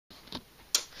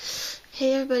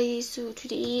Hey everybody, so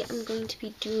today I'm going to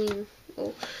be doing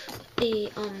a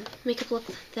makeup look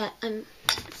that I'm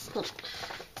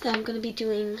going to be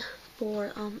doing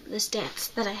for this dance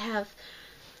that I have.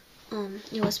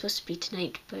 It was supposed to be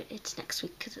tonight, but it's next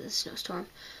week because of the snowstorm.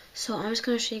 So I'm just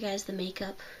going to show you guys the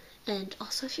makeup, and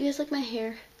also if you guys like my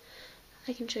hair,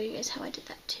 I can show you guys how I did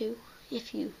that too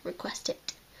if you request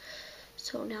it.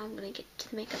 So now I'm going to get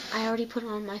to the makeup. I already put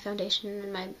on my foundation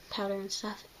and my powder and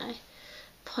stuff. I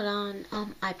put on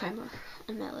eye primer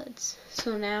on my lids.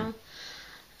 So now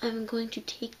I'm going to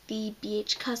take the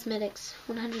BH Cosmetics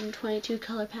 122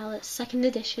 color palette, second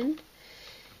edition,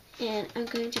 and I'm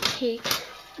going to take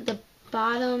the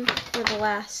bottom or the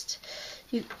last,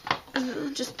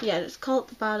 just call it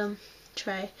the bottom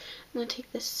tray. I'm going to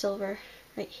take this silver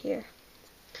right here,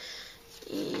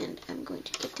 and I'm going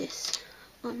to get this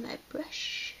on my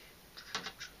brush,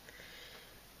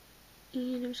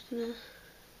 and I'm just going to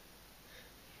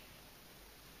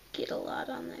get a lot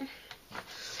on there.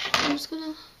 I'm just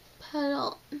gonna pat it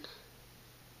on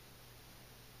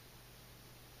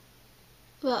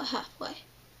about halfway.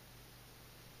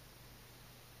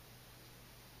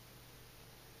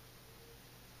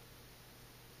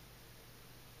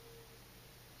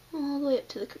 All the way up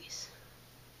to the crease.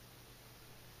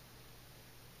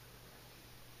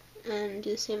 And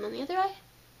do the same on the other eye.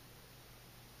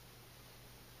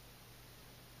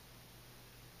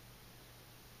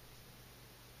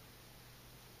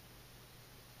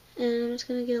 And I'm just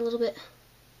going to get a little bit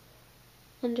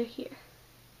under here.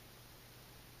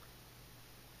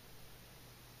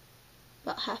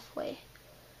 About halfway.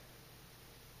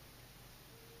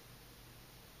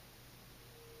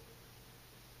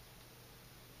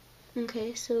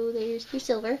 Okay, so there's your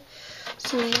silver.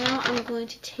 So now I'm going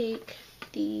to take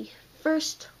the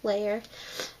first layer.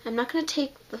 I'm not going to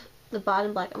take the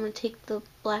bottom black. I'm going to take the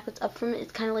black that's up from it.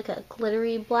 It's kind of like a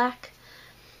glittery black.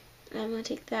 And I'm going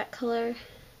to take that color.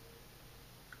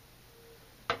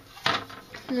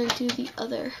 And then do the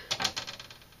other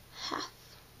half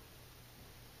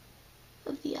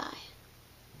of the eye.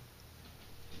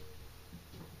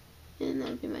 And that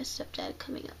would be my stepdad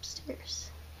coming upstairs.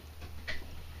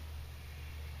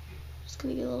 Just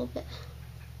gonna get a little bit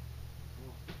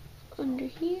under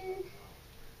here.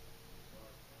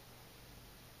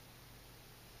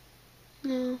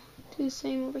 Now do the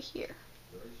same over here.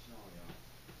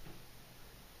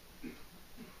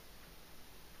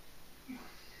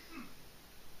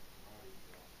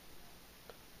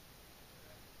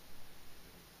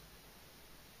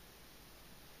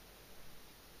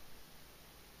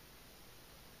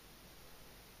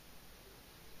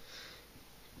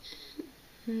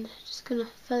 And just gonna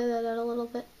feather that out a little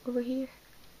bit over here.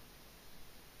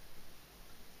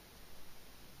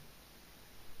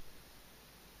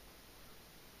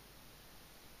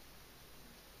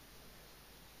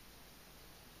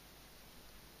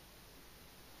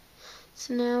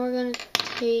 So now we're gonna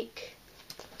take,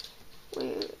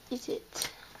 where is it?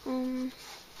 I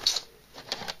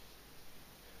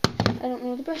don't know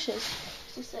where the brush is.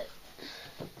 Is it?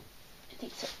 I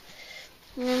think so.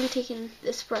 I'm going to be taking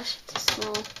this brush. It's a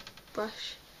small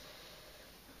brush.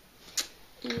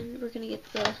 And we're going to get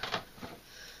the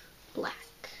black.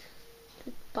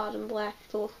 The bottom black,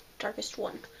 the darkest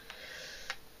one.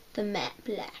 The matte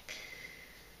black.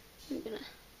 I'm going to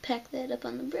pack that up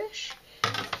on the brush.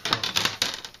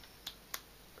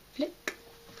 Flick.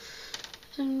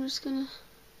 And I'm just going to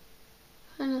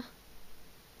kind of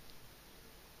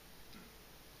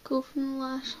go from the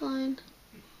lash line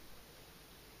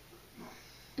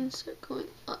and start going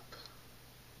up.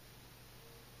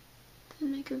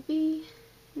 Then make a V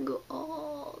and go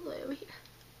all the way over here.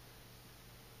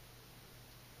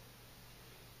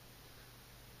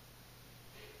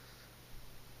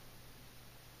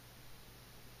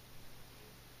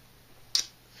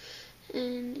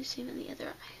 And do the same on the other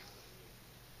eye.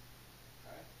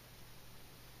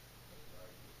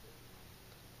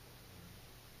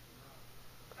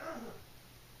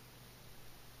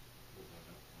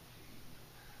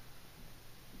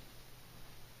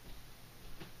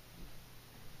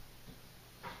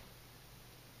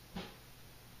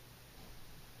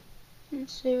 And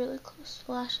stay really close to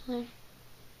the lash line.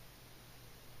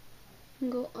 And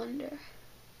go under.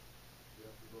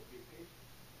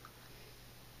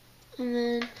 And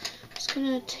then I'm just going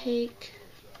to take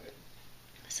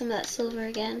some of that silver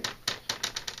again.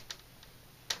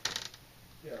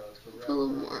 Put a little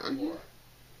more on here.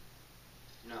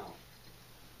 No.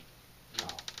 No.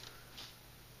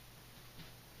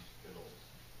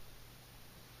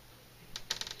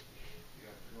 You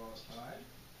have to go outside?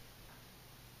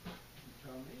 You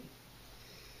tell me.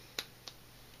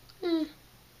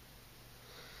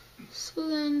 So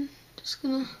then, just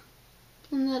gonna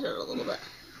blend that out a little bit.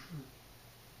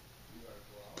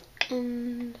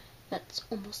 And that's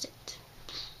almost it.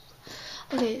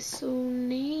 Okay, so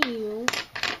now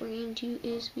what we're going to do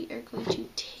is we are going to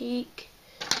take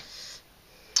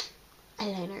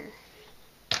eyeliner.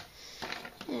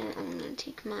 And I'm going to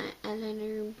take my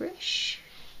eyeliner brush.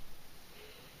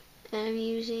 And I'm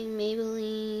using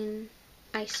Maybelline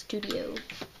Ice Studio.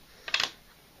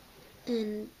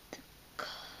 And the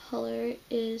color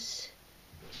is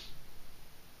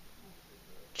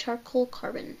Charcoal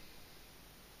Carbon.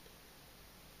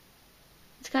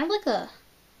 It's kind of like a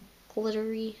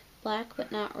glittery black,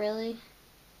 but not really.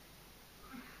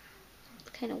 It's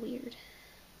kind of weird.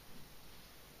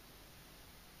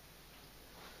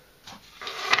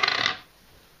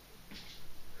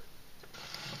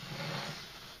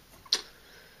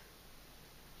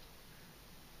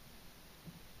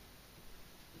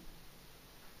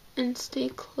 And stay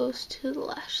close to the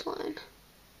lash line.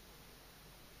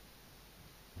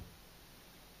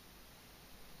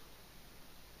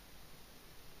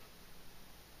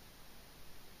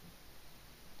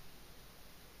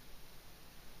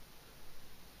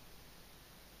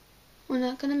 We're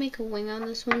not going to make a wing on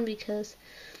this one because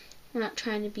we're not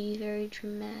trying to be very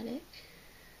dramatic.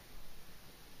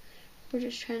 We're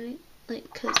just trying to,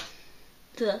 like, because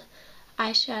the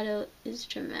eyeshadow is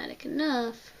dramatic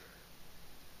enough.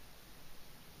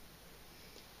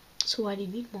 So why do you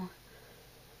need more?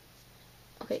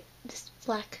 Okay, this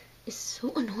black is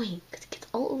so annoying because it gets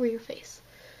all over your face.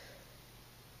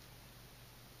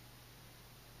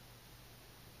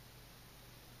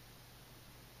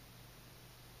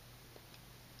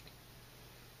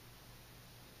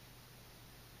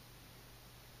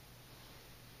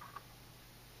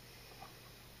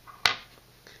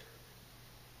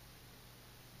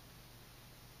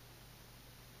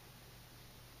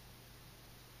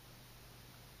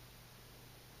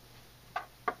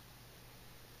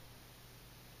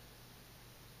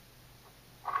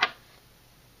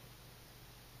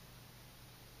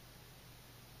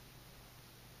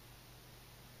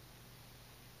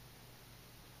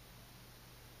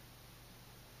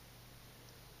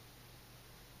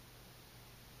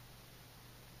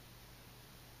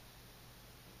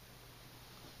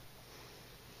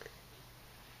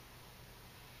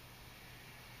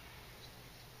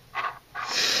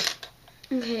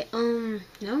 Okay,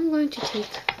 now I'm going to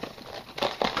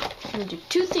do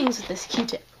two things with this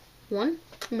Q-tip. One,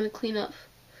 I'm going to clean up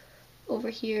over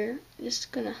here. I'm just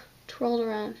going to twirl it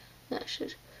around. That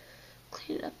should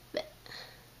clean it up a bit.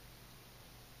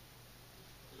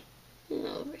 And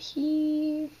over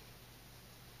here.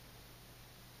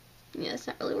 Yeah, it's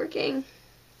not really working.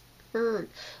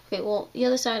 Okay, well, the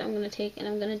other side I'm going to take and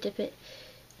I'm going to dip it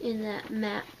in that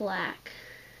matte black.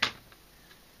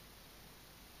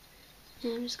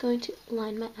 And I'm just going to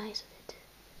line my eyes with it.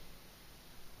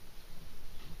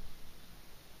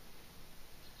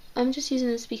 I'm just using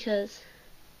this because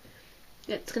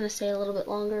it's going to stay a little bit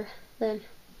longer than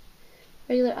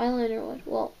regular eyeliner would.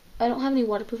 Well, I don't have any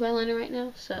waterproof eyeliner right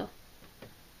now, so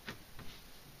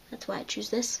that's why I choose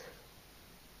this.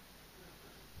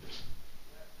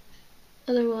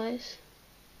 Otherwise,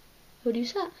 I would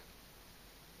use that.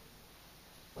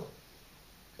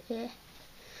 Yeah.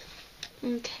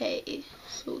 Okay,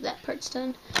 so that part's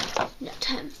done. Now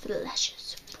time for the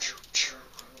lashes.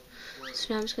 So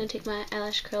now I'm just going to take my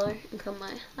eyelash curler and curl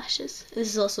my lashes. This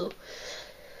is also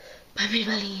by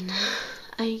Maybelline.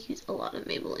 I use a lot of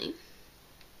Maybelline.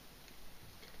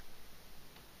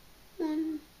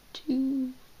 1,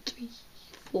 2, 3,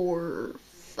 4,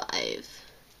 5.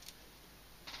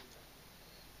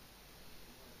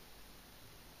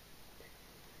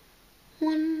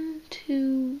 One,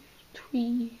 2,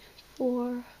 3,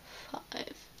 4,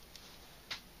 5.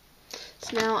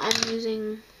 So now I'm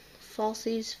using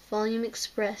Falsies Volume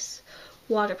Express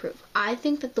Waterproof. I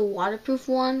think that the waterproof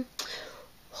one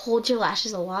holds your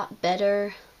lashes a lot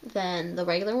better than the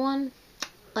regular one.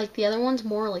 Like the other one's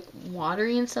more like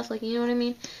watery and stuff, like, you know what I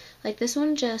mean? Like this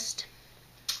one just,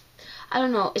 I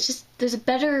don't know, it's just,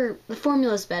 the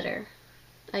formula's better,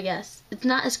 I guess. It's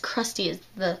not as crusty as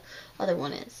the other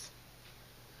one is.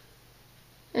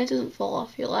 And it doesn't fall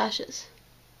off your lashes.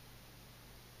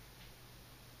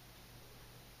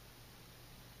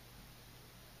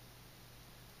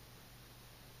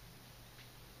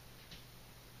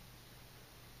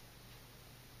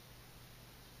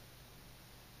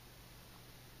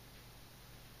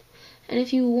 And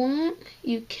if you want,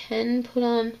 you can put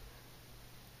on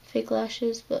fake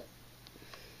lashes, but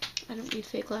I don't need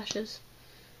fake lashes.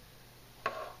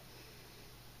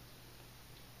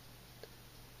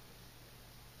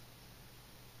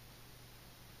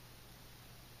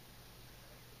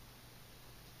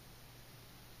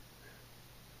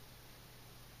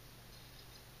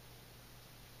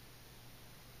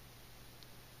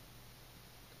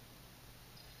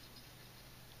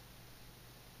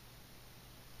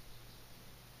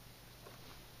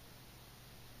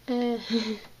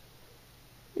 and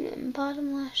then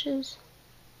bottom lashes.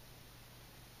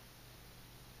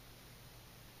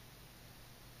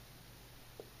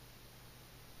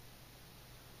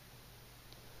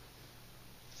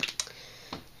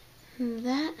 And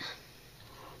that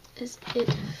is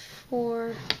it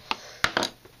for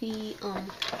the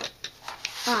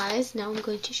eyes. Now I'm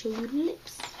going to show you the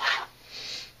lips.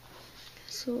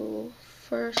 So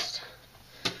first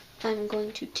I'm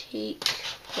going to take,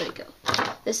 where'd it go?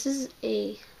 This is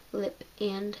a lip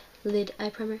and lid eye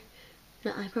primer.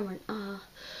 Not eye primer,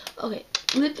 okay,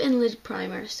 lip and lid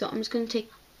primer. So I'm just going to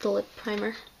take the lip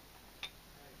primer.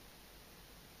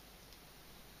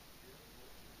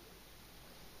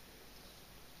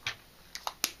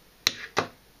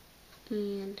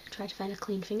 And try to find a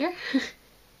clean finger.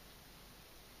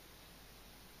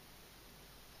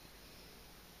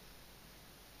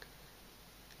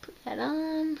 Put that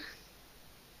on.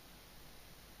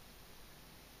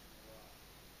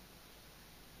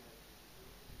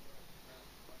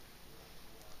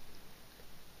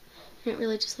 And it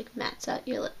really just like mats out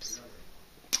your lips.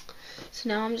 So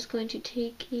now I'm just going to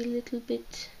take a little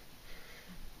bit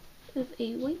of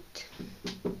a white.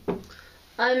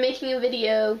 I'm making a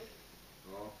video.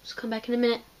 Oh, Just come back in a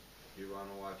minute. you want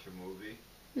to watch a movie?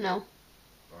 No.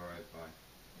 Alright,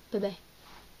 bye. Bye-bye.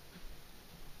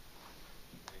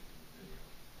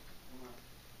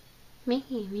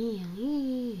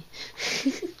 Me.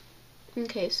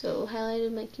 Okay, so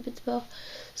highlighted my Cupid's bow.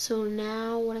 So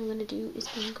now what I'm going to do is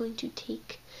I'm going to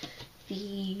take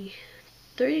the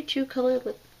 32 color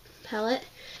lip palette.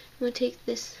 I'm going to take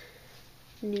this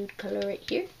nude color right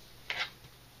here.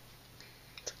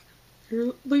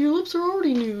 But your lips are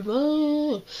already nude.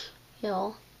 Oh.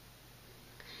 Y'all.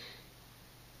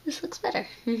 This looks better.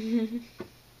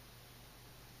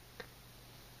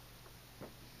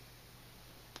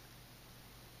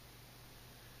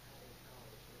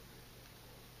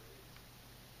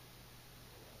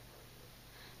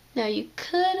 Now you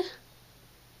could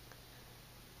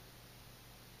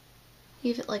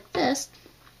leave it like this,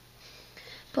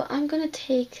 but I'm gonna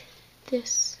take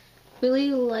this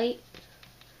really light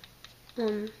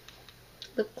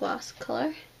lip gloss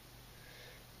color.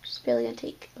 Just barely gonna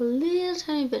take a little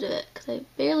tiny bit of it because I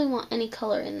barely want any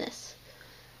color in this,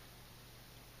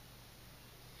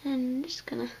 and I'm just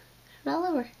gonna put it all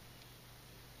over.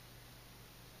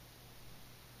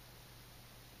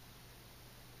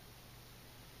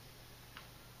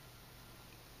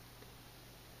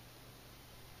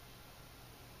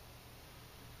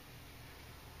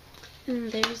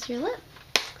 And there's your lip.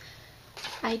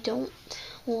 I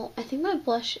think my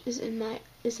blush is in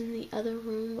the other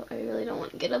room, but I really don't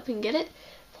want to get up and get it.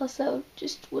 Plus that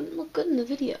wouldn't look good in the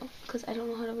video because I don't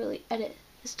know how to really edit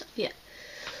this stuff yet.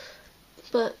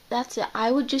 But that's it.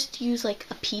 I would just use like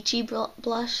a peachy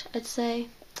blush, I'd say.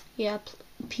 Yeah,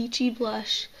 peachy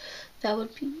blush. That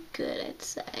would be good, I'd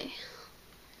say.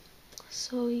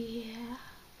 So yeah.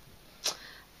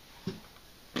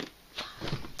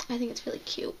 I think it's really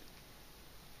cute.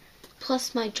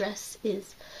 Plus my dress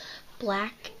is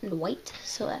black and white,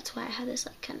 so that's why I have this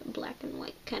like kind of black and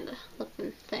white kind of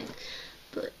looking thing.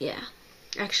 But yeah,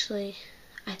 actually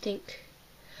I think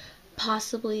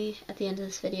possibly at the end of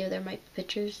this video there might be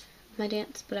pictures of my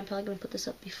dance, but I'm probably going to put this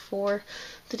up before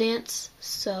the dance,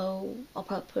 so I'll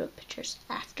probably put up pictures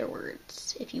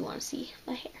afterwards if you want to see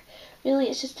my hair. Really,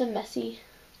 it's just a messy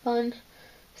bun,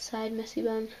 side messy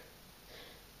bun.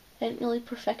 I didn't really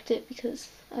perfect it because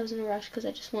I was in a rush because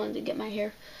I just wanted to get my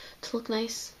hair to look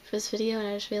nice for this video, and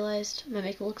I just realized my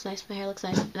makeup looks nice, my hair looks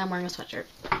nice, and I'm wearing a sweatshirt.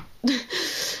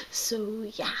 So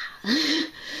yeah.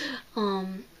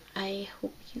 I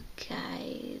hope you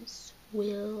guys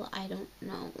will, I don't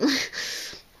know.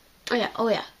 Oh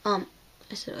yeah, I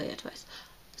said oh yeah twice.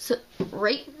 So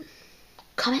rate,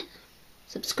 comment,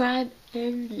 subscribe,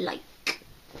 and like.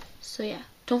 So yeah,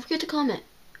 don't forget to comment.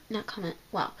 Not comment.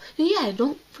 Wow. Yeah,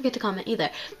 don't forget to comment either.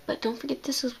 But don't forget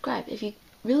to subscribe. If you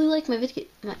really like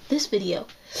this video,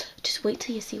 just wait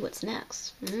till you see what's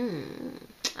next. I don't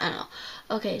know.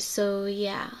 Okay, so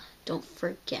yeah, don't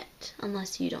forget.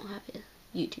 Unless you don't have a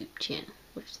YouTube channel,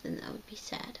 which then that would be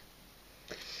sad.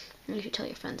 And you should tell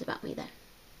your friends about me then.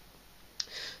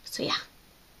 So yeah.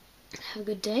 Have a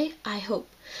good day. I hope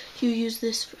you use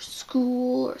this for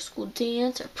school or school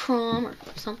dance or prom or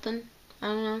something. I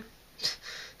don't know.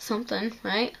 Something,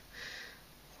 right?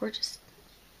 Or just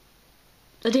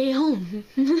a day home.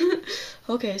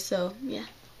 Okay, so yeah.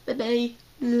 Bye bye.